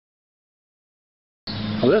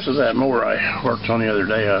Well, this is that mower I worked on the other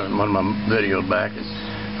day on one of my videos back. And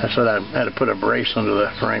I said I had to put a brace under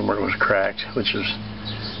the frame where it was cracked,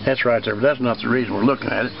 that's right there, but that's not the reason we're looking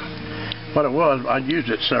at it. What it was, I'd used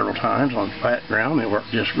it several times on flat ground. It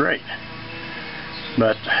worked just great.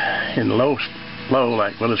 But in low,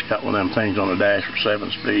 like, well, it's got one of them things on the dash for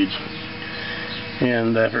 7 speeds.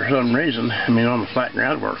 And for some reason, I mean, on the flat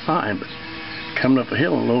ground it worked fine, but coming up a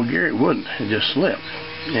hill in low gear, it wouldn't. It just slipped.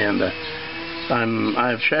 And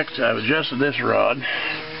I've adjusted this rod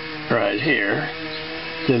right here.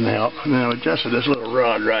 Didn't help. And then I've adjusted this little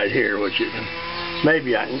rod right here, which you can,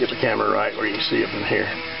 maybe I can get the camera right where you can see it from here.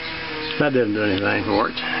 That didn't do anything for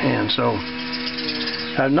it. And so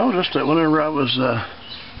I've noticed that whenever I was,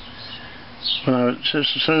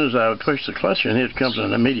 just as soon as I would push the clutch in, it comes to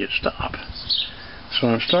an immediate stop. So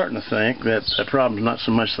I'm starting to think that the problem's not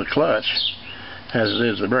so much the clutch as it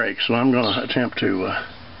is the brake. So I'm going to attempt to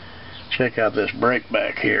check out this brake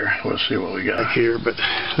back here. We'll see what we got back here. But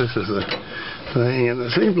this is the thing, and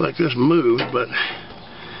it seems like this moved, but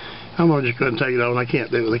I'm going to just go ahead and take it off. I can't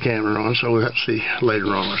do it with the camera on, so we'll have to see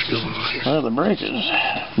later on what's going on here. Well, the brake is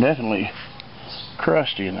definitely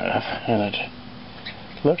crusty enough, and it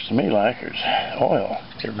looks to me like there's oil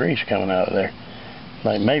or grease coming out of there.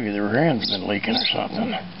 Like maybe the rear end's been leaking or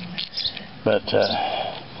something. But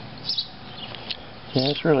yeah,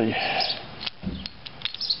 it's really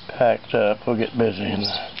packed up. We'll get busy, and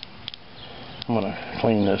I'm gonna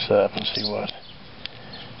clean this up and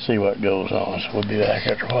see what goes on. So we'll be back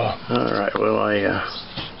after a while. All right. Well, I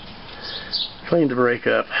cleaned the brake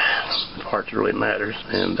up, the part that really matters,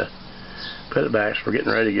 and put it back. So we're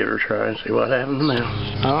getting ready to give it a try and see what happens now.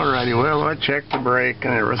 Alrighty, well, I checked the brake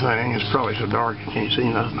and everything. It's probably so dark you can't see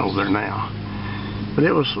nothing over there now. But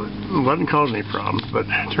it wasn't causing any problems. But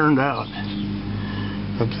it turned out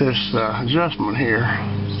that this adjustment here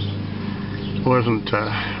wasn't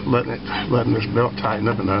letting this belt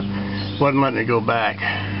tighten up enough. Wasn't letting it go back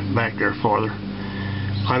there farther.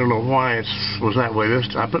 I don't know why it was that way this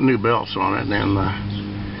time. I put new belts on it, and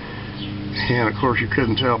of course you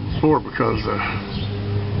couldn't tell before because the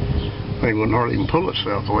thing wouldn't hardly even pull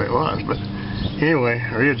itself the way it was. But anyway,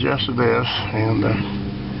 I readjusted this, and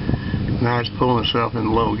now it's pulling itself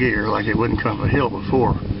in low gear like it wouldn't come up a hill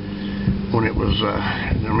before when it was,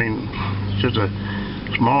 I mean, just a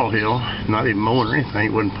small hill, not even mowing or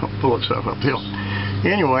anything, it wouldn't pull itself uphill.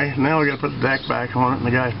 Anyway, now we got to put the deck back on it, and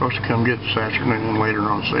the guy's supposed to come get it this afternoon and later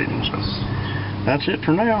on this evening. So that's it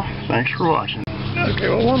for now. Thanks for watching. Okay,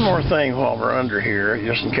 well, one more thing while we're under here,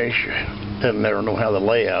 just in case you didn't ever know how the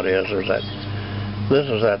layout is. This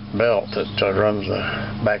is that belt that runs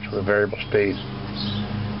back to the variable speed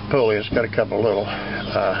pulley. It's got a couple of little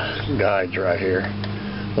guides right here,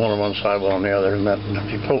 one on one side, one on the other, and if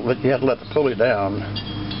you have to let the pulley down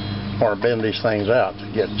or bend these things out to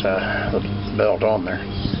get the belt on there.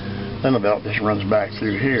 Then the belt just runs back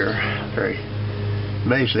through here, very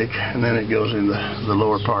basic, and then it goes into the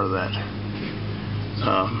lower part of that.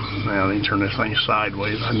 Now you turn this thing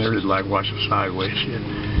sideways. I never did like watching sideways yet.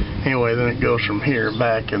 Anyway, then it goes from here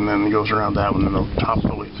back, and then it goes around that one, and the top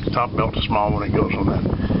belt's a small one. It goes on that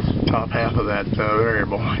top half of that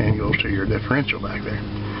variable and goes to your differential back there.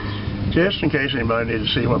 Just in case anybody needs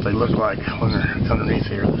to see what they look like when they're underneath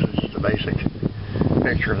here, this is just a basic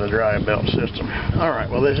picture of the drive belt system. Alright,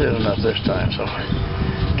 well, this is enough this time, so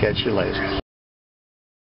catch you later.